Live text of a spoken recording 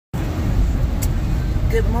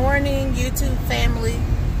Good morning, YouTube family.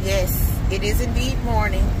 Yes, it is indeed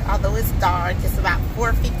morning, although it's dark. It's about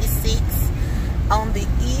 4:56 on the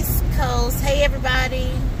East Coast. Hey,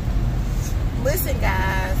 everybody. Listen,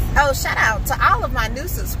 guys. Oh, shout out to all of my new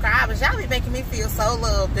subscribers. Y'all be making me feel so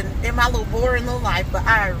loved in my little boring little life, but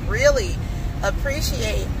I really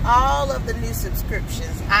appreciate all of the new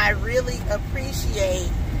subscriptions. I really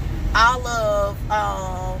appreciate all of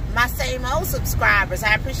my same old subscribers.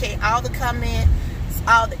 I appreciate all the comments,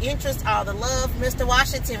 all the interest, all the love. Mr.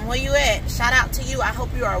 Washington, where you at? Shout out to you. I hope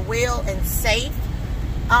you are well and safe.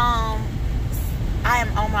 I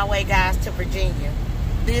am on my way, guys, to Virginia.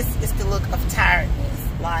 This is the look of tiredness.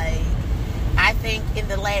 Like, I think in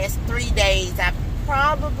the last 3 days, I've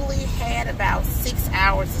probably had about 6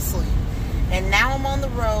 hours of sleep. And now I'm on the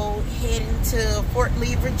road heading to Fort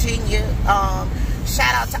Lee, Virginia.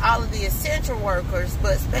 Shout out to all of the essential workers,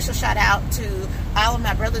 but special shout out to all of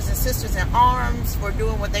my brothers and sisters in arms for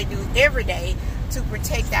doing what they do every day to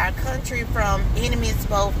protect our country from enemies,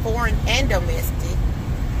 both foreign and domestic.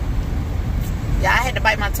 Yeah, I had to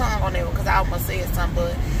bite my tongue on that one because I almost said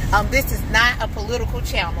something, but this is not a political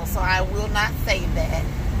channel, so I will not say that.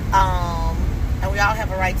 And we all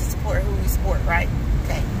have a right to support who we support, right?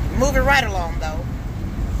 Okay, moving right along though.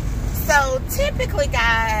 So typically,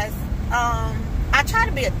 guys, I try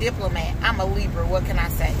to be a diplomat. I'm a Libra, what can I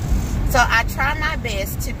say? So I try my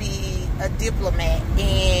best to be a diplomat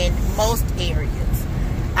in most areas.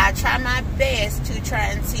 I try my best to try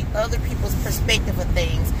and see other people's perspective of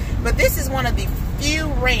things. But this is one of the few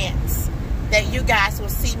rants that you guys will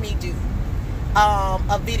see me do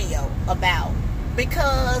a video about.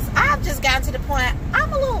 Because I've just gotten to the point,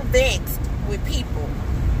 I'm a little vexed with people.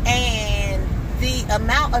 And the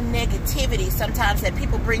amount of negativity sometimes that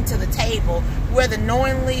people bring to the table, whether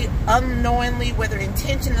knowingly, unknowingly, whether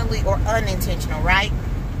intentionally or unintentional, right?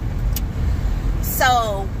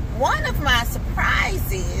 So one of my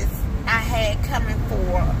surprises I had coming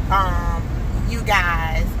for you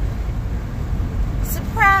guys,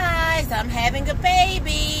 surprise, I'm having a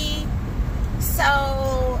baby.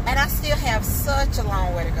 So, and I still have such a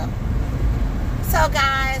long way to go. So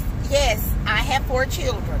guys, yes, I have 4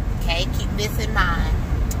 children, okay? Keep this in mind.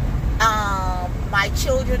 My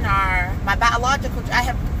children are, my biological, I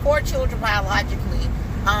have 4 children biologically,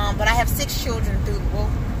 but I have 6 children through, well,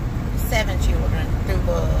 7 children through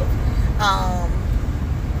love.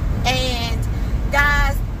 And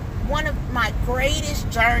guys, one of my greatest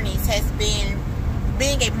journeys has been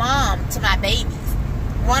being a mom to my babies.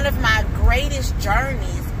 One of my greatest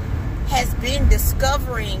journeys has been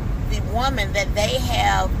discovering the woman that they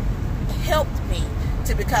have helped me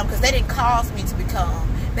to become, because they didn't cause me to become,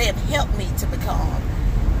 they have helped me to become.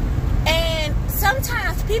 And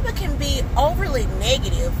sometimes people can be overly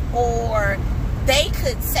negative, or they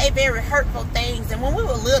could say very hurtful things. And when we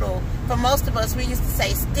were little, for most of us, we used to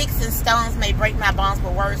say sticks and stones may break my bones,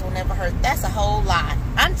 but words will never hurt. That's a whole lie.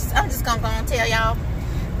 I'm just gonna go and tell y'all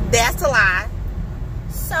that's a lie.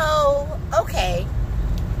 So okay,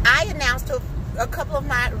 I announced to a couple of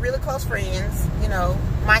my really close friends, you know,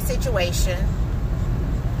 my situation.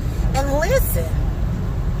 And listen,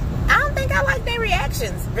 I don't think I like their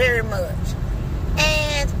reactions very much.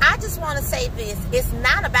 And I just want to say this, it's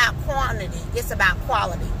not about quantity, it's about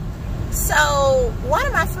quality. So one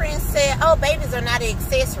of my friends said, oh, babies are not an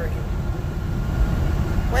accessory.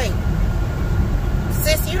 Wait,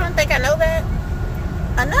 sis, you don't think I know that?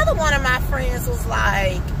 Another one of my friends was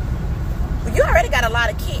like, well, you already got a lot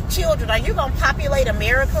of children. Are you going to populate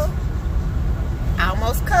America? I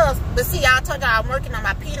almost cussed. But see, I told y'all I'm working on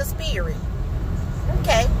my Peter spirit.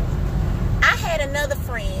 Okay. I had another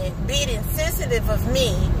friend being insensitive of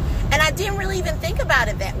me, and I didn't really even think about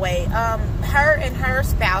it that way. Her and her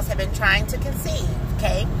spouse have been trying to conceive,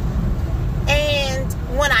 okay? And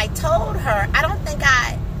when I told her, I don't think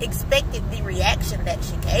I expected the reaction that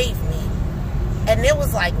she gave me. And it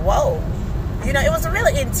was like, whoa. You know, it was a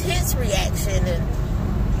really intense reaction.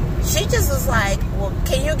 And she just was like, well,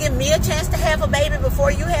 can you give me a chance to have a baby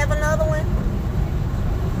before you have another one?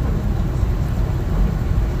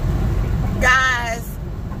 Guys,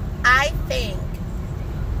 I think,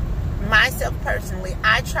 myself personally,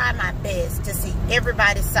 I try my best to see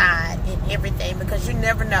everybody's side in everything, because you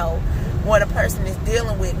never know what a person is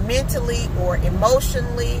dealing with mentally or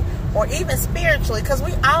emotionally or even spiritually, because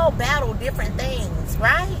we all battle different things,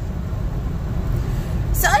 right?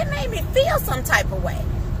 So it made me feel some type of way.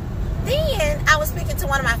 Then I was speaking to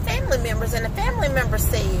one of my family members, and the family member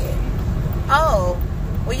said, oh,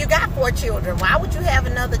 well, you got 4 children. Why would you have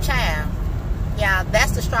another child? Yeah,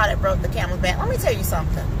 that's the straw that broke the camel's back. Let me tell you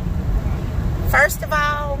something. First of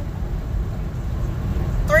all,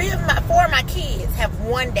 4 of my kids have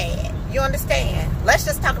one dad. You understand? Let's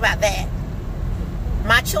just talk about that.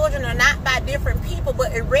 My children are not by different people,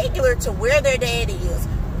 but irregular to where their dad is,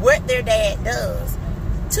 what their dad does.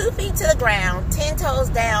 2 feet to the ground, 10 toes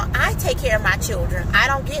down. I take care of my children. I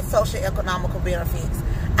don't get social economical benefits.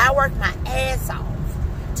 I work my ass off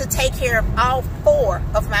to take care of all 4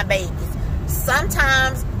 of my babies.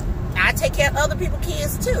 Sometimes I take care of other people's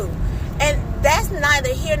kids too. And that's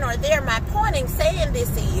neither here nor there. My point in saying this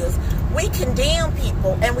is we condemn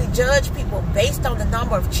people and we judge people based on the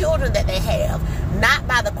number of children that they have, not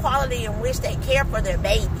by the quality in which they care for their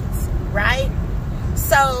babies, right?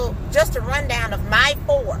 So just a rundown of my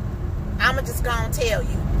 4. I'm just going to tell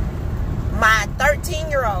you. My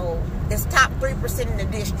 13-year-old is top 3% in the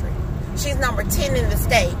district. She's number 10 in the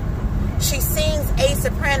state. She sings a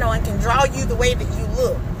soprano and can draw you the way that you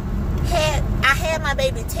look. I had my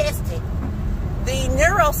baby tested. The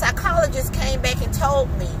neuropsychologist came back and told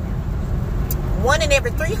me 1 in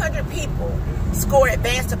every 300 people scored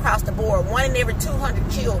advanced across the board. 1 in every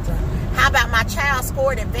 200 children. How about my child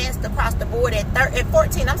scored advanced across the board at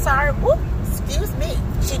 14? I'm sorry. Whoop, excuse me.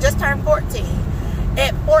 She just turned 14.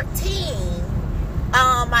 At 14,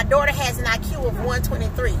 my daughter has an IQ of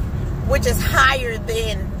 123, which is higher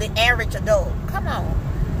than the average adult. Come on.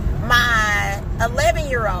 My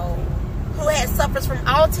 11-year-old, who suffers from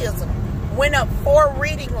autism, went up 4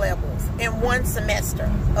 reading levels in 1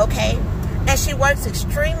 semester, okay? And she works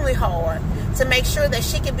extremely hard to make sure that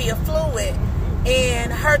she can be fluent in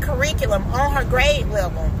her curriculum on her grade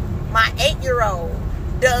level. My 8-year-old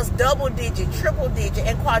does double-digit, triple-digit,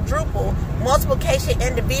 and quadruple multiplication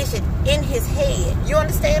and division in his head. You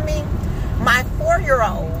understand me? My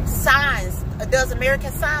 4-year-old does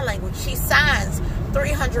American Sign Language. She signs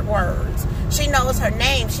 300 words. She knows her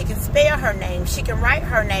name. She can spell her name. She can write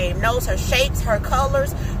her name. Knows her shapes, her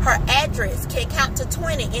colors, her address. Can count to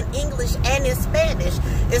 20 in English and in Spanish.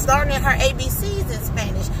 Is learning her ABCs in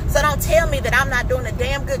Spanish. So don't tell me that I'm not doing a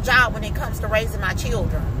damn good job when it comes to raising my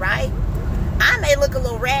children, right? I may look a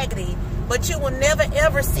little raggedy, but you will never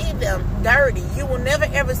ever see them dirty. You will never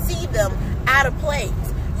ever see them out of place.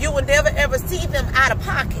 You will never ever see them out of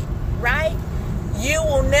pocket, right? You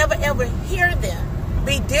will never ever hear them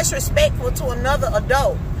be disrespectful to another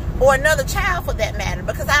adult or another child for that matter,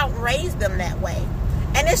 because I don't raise them that way.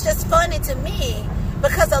 And it's just funny to me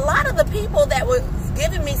because a lot of the people that were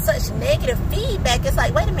giving me such negative feedback, it's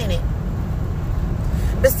like, wait a minute,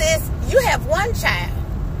 but sis, you have 1 child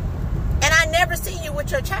and I never see you with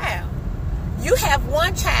your child. You have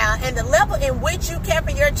 1 child and the level in which you care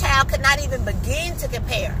for your child could not even begin to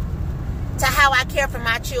compare to how I care for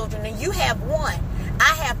my children. And you have 1.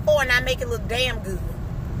 I have 4 and I make it look damn good.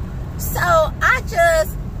 So I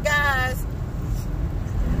just, guys,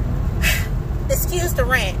 excuse the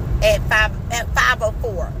rant at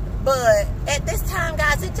 5:04. But at this time,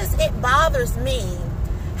 guys, it bothers me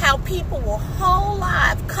how people will whole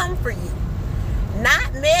life come for you,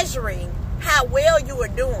 not measuring how well you are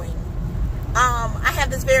doing. I have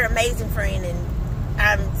this very amazing friend, and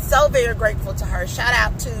I'm so very grateful to her. Shout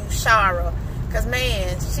out to Shara, because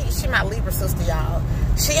man, she my Libra sister, y'all.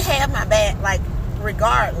 She had my back, like,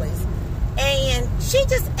 regardless. And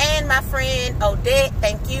and my friend Odette,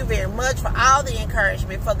 thank you very much for all the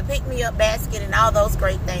encouragement, for the pick-me-up basket and all those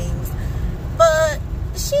great things. But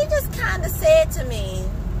she just kind of said to me,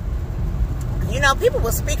 you know, people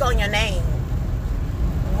will speak on your name,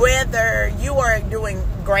 whether you are doing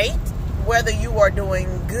great, whether you are doing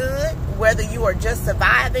good, whether you are just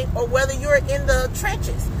surviving, or whether you're in the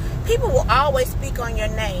trenches. People will always speak on your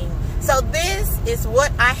name. So this is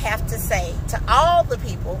what I have to say to all the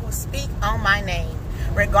people who speak on my name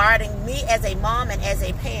regarding me as a mom and as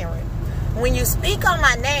a parent. When you speak on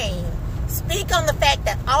my name, speak on the fact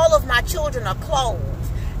that all of my children are clothed,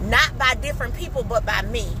 not by different people, but by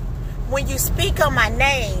me. When you speak on my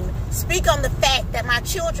name, speak on the fact that my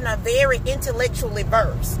children are very intellectually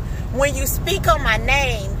versed. When you speak on my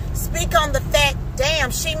name, speak on the fact, damn,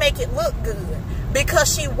 she make it look good,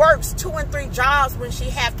 because she works 2 and 3 jobs when she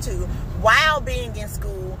have to, while being in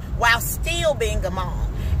school, while still being a mom.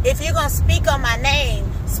 If you're going to speak on my name,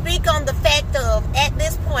 speak on the fact of, at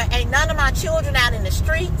this point, ain't none of my children out in the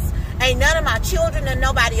streets. Ain't none of my children in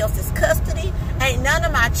nobody else's custody. Ain't none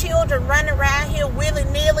of my children running around here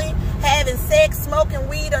willy-nilly, having sex, smoking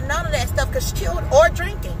weed, or none of that stuff. Because children, or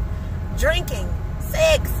drinking,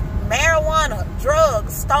 sex, marijuana,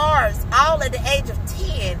 drugs, stars, all at the age of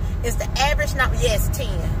 10 is the average number. Yes, 10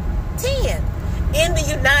 in the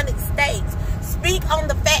United States. Speak on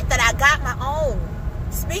the fact that I got my own.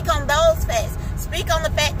 Speak on those facts. Speak on the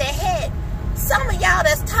fact that, heck, some of y'all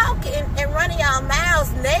that's talking and running y'all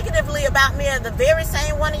mouths negatively about me are the very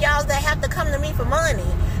same one of y'all that have to come to me for money,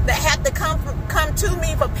 that have to come to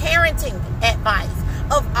me for parenting advice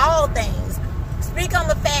of all things. Speak on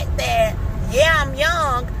the fact that, yeah, I'm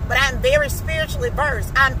young, but I'm very spiritually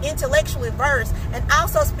versed. I'm intellectually versed. And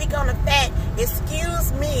also speak on the fact,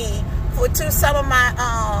 excuse me, to some of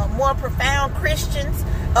my more profound Christians,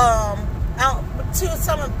 to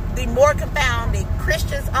some of the more confounded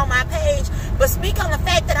Christians on my page, but speak on the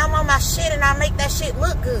fact that I'm on my shit and I make that shit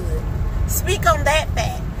look good. Speak on that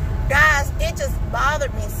fact. Guys, it just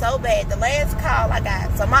bothered me so bad. The last call I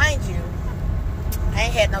got, so mind you, I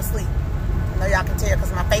ain't had no sleep. I know y'all can tell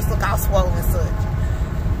because my face look all swollen and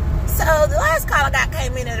such. So the last call I got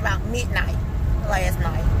came in at about midnight last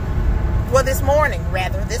night. Well, this morning.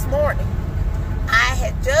 I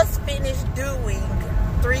had just finished doing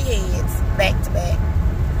 3 heads back to back.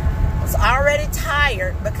 I was already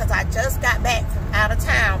tired because I just got back from out of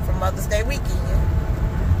town for Mother's Day weekend.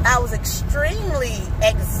 I was extremely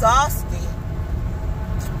exhausted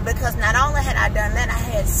because not only had I done that, I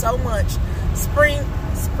had so much spring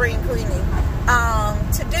cleaning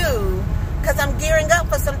to do because I'm gearing up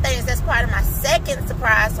for some things. That's part of my second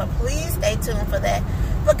surprise, so please stay tuned for that.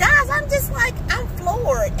 But guys, I'm just like, I'm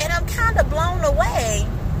floored and I'm kind of blown away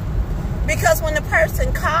because when the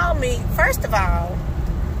person called me, first of all,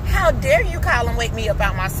 how dare you call and wake me up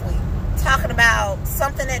out my sleep talking about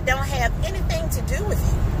something that don't have anything to do with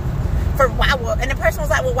you? And the person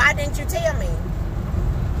was like, well, why didn't you tell me?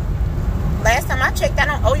 Last time I checked, I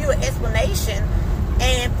don't owe you an explanation.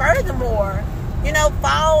 And furthermore, you know,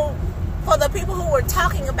 for the people who were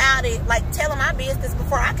talking about it, like telling my business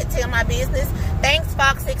before I could tell my business, thanks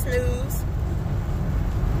Fox 6 News.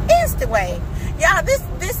 Instant way. Y'all,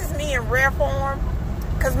 this is me in rare form.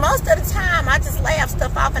 Because most of the time, I just laugh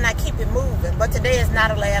stuff off and I keep it moving. But today is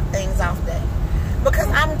not a laugh things off day. Because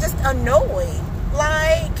I'm just annoyed.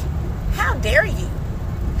 Like, how dare you?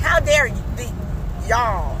 How dare you?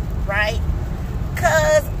 Y'all, right?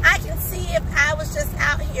 Because I can see if I was just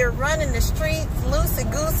out here running the streets,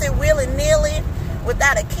 loosey-goosey, willy-nilly,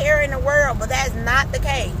 without a care in the world. But that's not the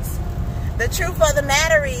case. The truth of the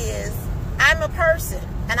matter is, I'm a person.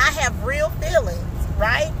 And I have real feelings,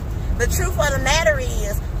 right? The truth of the matter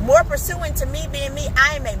is, more pursuant to me being me,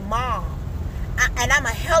 I am a mom. And I'm a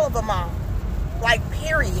hell of a mom. Like,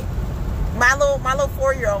 period. My little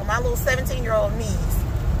 4-year-old, my little 17-year-old niece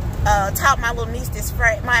taught my little niece this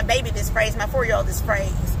phrase, my baby this phrase, my 4-year-old this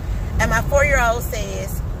phrase. And my 4-year-old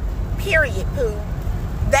says, period, poo.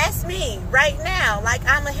 That's me right now. Like,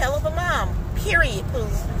 I'm a hell of a mom. Period, poo.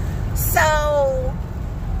 So,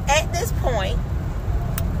 at this point,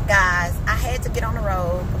 guys, I had to get on the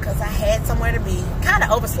road because I had somewhere to be. Kind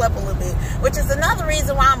of overslept a little bit, which is another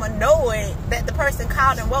reason why I'm annoyed that the person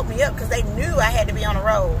called and woke me up because they knew I had to be on the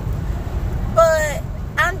road. But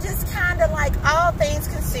I'm just kind of like, all things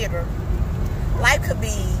considered, life could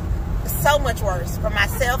be so much worse for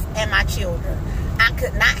myself and my children. I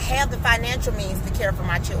could not have the financial means to care for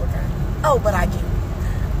my children. Oh, but I do.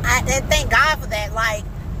 And thank God for that. Like,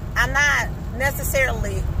 I'm not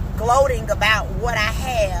necessarily gloating about what I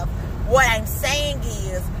have. What I'm saying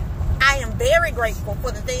is, I am very grateful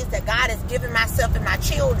for the things that God has given myself and my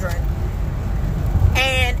children.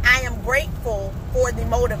 And I am grateful for the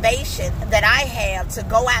motivation that I have to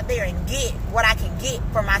go out there and get what I can get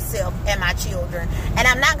for myself and my children. And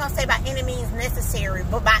I'm not going to say by any means necessary,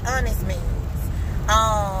 but by honest means.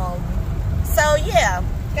 So yeah,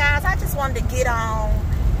 guys, I just wanted to get on.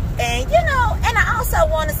 And, you know, and I also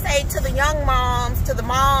want to say to the young moms, to the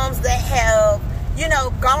moms that have, you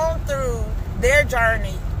know, gone through their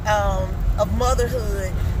journey of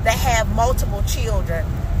motherhood, that have multiple children,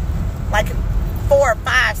 like 4,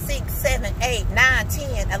 5, 6, 7, 8, 9,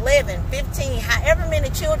 10, 11, 15, however many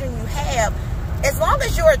children you have, as long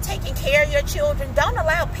as you're taking care of your children, don't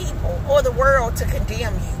allow people or the world to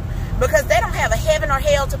condemn you. Because they don't have a heaven or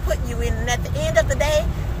hell to put you in. And at the end of the day,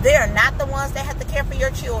 they are not the ones that have to care for your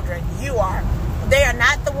children. You are. They are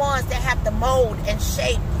not the ones that have to mold and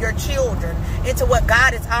shape your children into what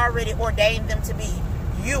God has already ordained them to be.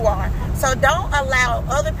 You are. So don't allow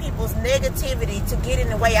other people's negativity to get in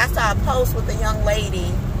the way. I saw a post with a young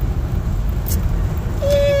lady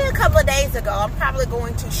a couple of days ago. I'm probably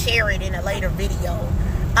going to share it in a later video.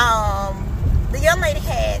 The young lady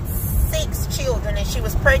had 6 children and she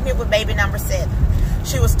was pregnant with baby number 7.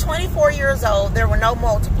 She was 24 years old. There were no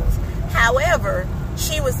multiples. However,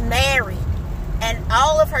 she was married and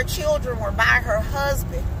all of her children were by her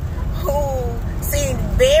husband, who seemed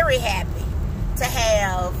very happy to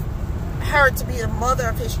have her to be the mother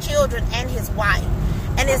of his children and his wife.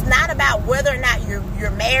 And it's not about whether or not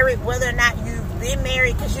you're married, whether or not been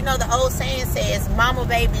married, because you know the old saying says, mama's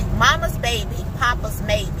baby, papa's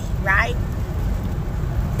maybe, right?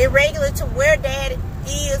 Irregular to where dad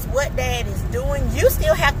is, what dad is doing, you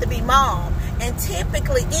still have to be mom. And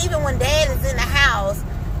typically, even when dad is in the house,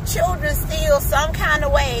 children still some kind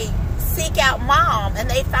of way seek out mom, and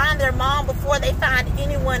they find their mom before they find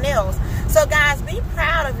anyone else. So guys, be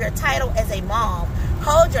proud of your title as a mom.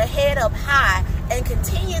 Hold your head up high and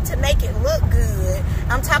continue to make it look good.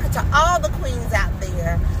 I'm talking to all the queens out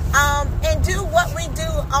there. And do what we do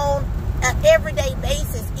on an everyday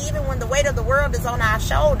basis. Even when the weight of the world is on our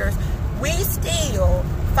shoulders, we still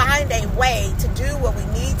find a way to do what we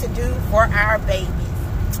need to do for our babies.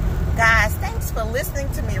 Guys, thanks for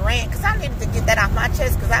listening to me rant, because I needed to get that off my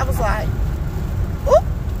chest, because I was like, oop,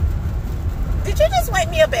 did you just wake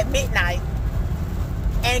me up at midnight?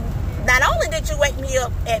 And not only did you wake me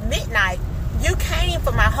up at midnight, you came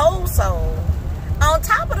for my whole soul. On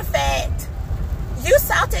top of the fact, you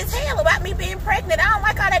salty as hell about me being pregnant. I don't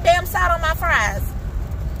like all that damn salt on my fries.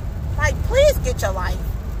 Like, please get your life.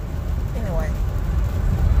 Anyway,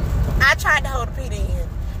 I tried to hold a Peter in,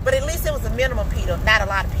 but at least it was a minimum Peter, not a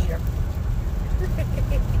lot of Peter.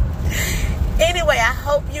 Anyway, I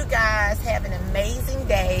hope you guys have an amazing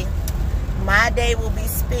day. My day will be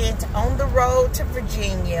spent on the road to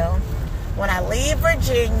Virginia. When I leave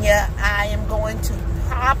Virginia, I am going to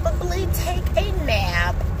probably take a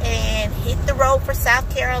nap and hit the road for South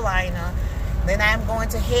Carolina. Then I'm going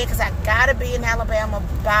to head, because I gotta be in Alabama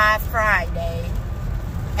by Friday.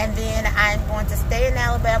 And then I'm going to stay in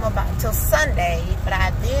Alabama until Sunday. But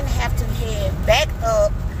I then have to head back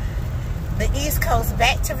up the East Coast,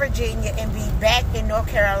 back to Virginia, and be back in North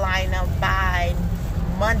Carolina by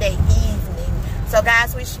Monday evening. So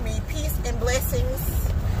guys, wish me peace and blessings.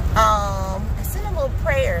 And send a little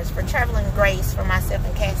prayers for traveling grace for myself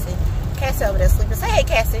and Cassie. Cassie over there sleeping. Say hey,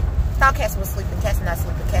 Cassie. Thought Cassie was sleeping. Cassie not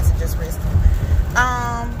sleeping. Cassie just resting.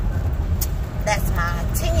 That's my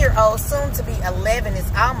 10-year-old, soon to be 11.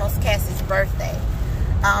 It's almost Cassie's birthday.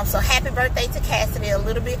 So happy birthday to Cassidy a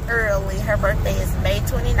little bit early. Her birthday is May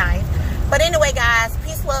 29th. But anyway, guys,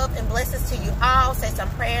 peace, love, and blessings to you all. Say some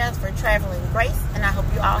prayers for traveling grace, and I hope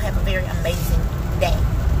you all have a very amazing day.